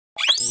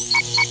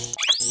What's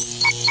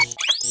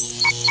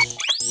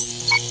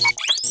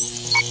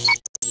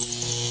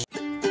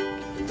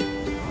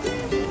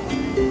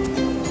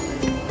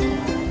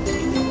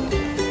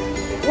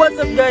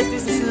up guys,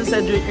 this is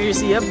Renard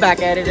Garcia back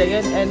at it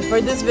again, and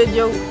for this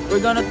video we're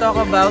gonna talk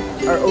about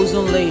our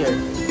ozone layer.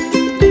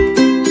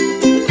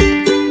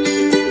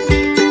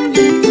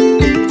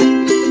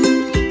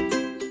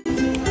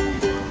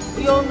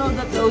 We all know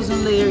that the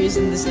ozone layer is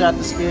in the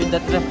stratosphere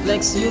that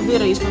reflects UV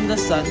rays from the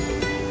sun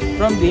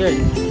from the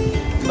earth.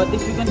 But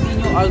if we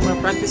continue our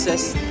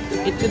practices,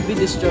 it could be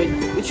destroyed,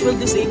 which will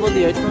disable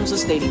the earth from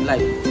sustaining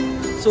life.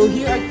 So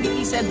here are 3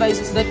 easy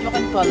advices that you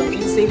can follow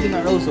in saving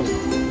our ozone.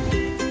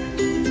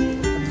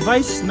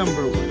 Advice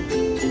number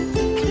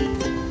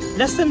 1.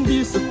 Lessen the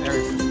use of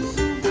aerosols.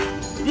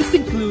 This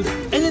includes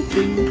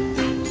anything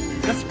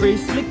that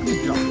sprays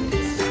liquid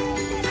droplets.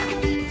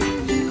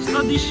 A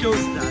study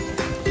shows that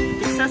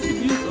excessive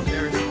use of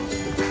aerosols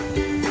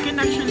can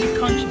actually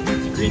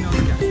contribute to greenhouse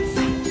gases.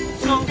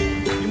 So,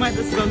 you might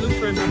as well look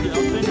for another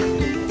alternative.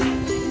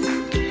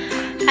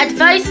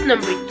 Advice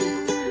number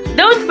 2.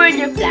 Don't burn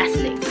your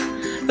plastics.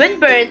 When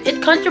burned,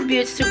 it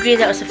contributes to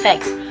greenhouse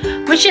effects,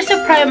 which is a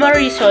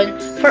primary reason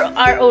for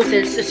our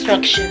ozon's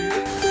destruction.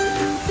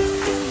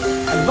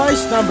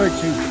 Advice number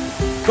 2.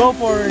 Go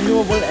for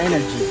renewable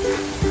energy.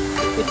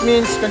 It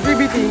means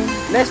contributing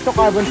less to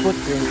carbon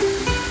footprint,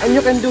 and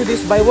you can do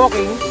this by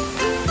walking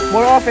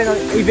more often or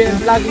even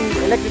unplugging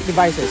electric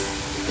devices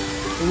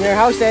in your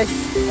houses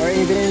or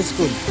even in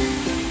school.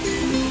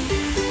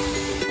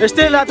 There's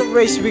still a lot of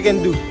ways we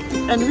can do,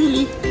 and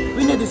really,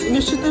 we need this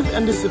initiative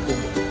and discipline,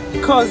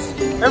 because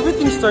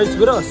everything starts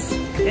with us.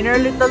 In our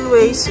little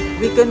ways,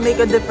 we can make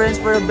a difference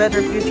for a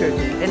better future,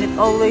 and it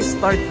always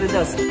starts with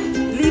us.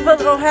 Leave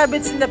our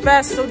habits in the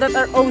past so that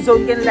our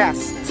ozone can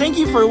last. Thank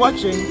you for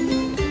watching.